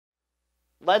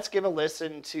Let's give a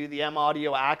listen to the M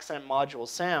Audio accent module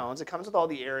sounds. It comes with all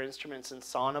the air instruments and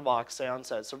Sonovox sound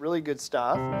sets, so really good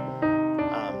stuff.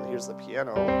 Here's the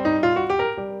piano.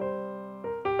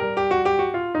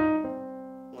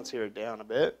 Let's hear it down a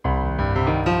bit. And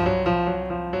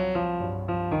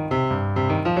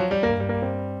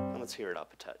let's hear it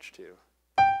up a touch too.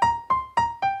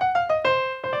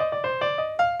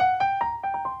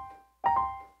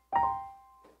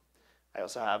 I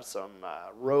also have some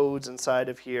Rhodes inside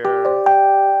of here.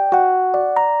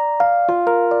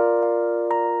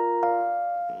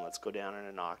 And let's go down in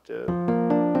an octave.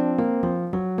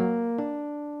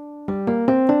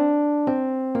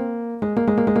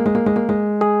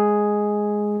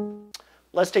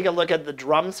 Let's take a look at the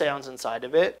drum sounds inside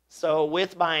of it. So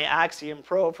with my Axiom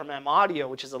Pro from M Audio,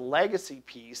 which is a legacy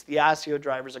piece, the ASIO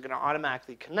drivers are going to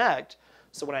automatically connect.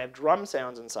 So when I have drum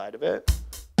sounds inside of it,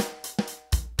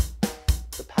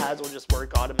 the pads will just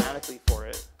work automatically for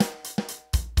it.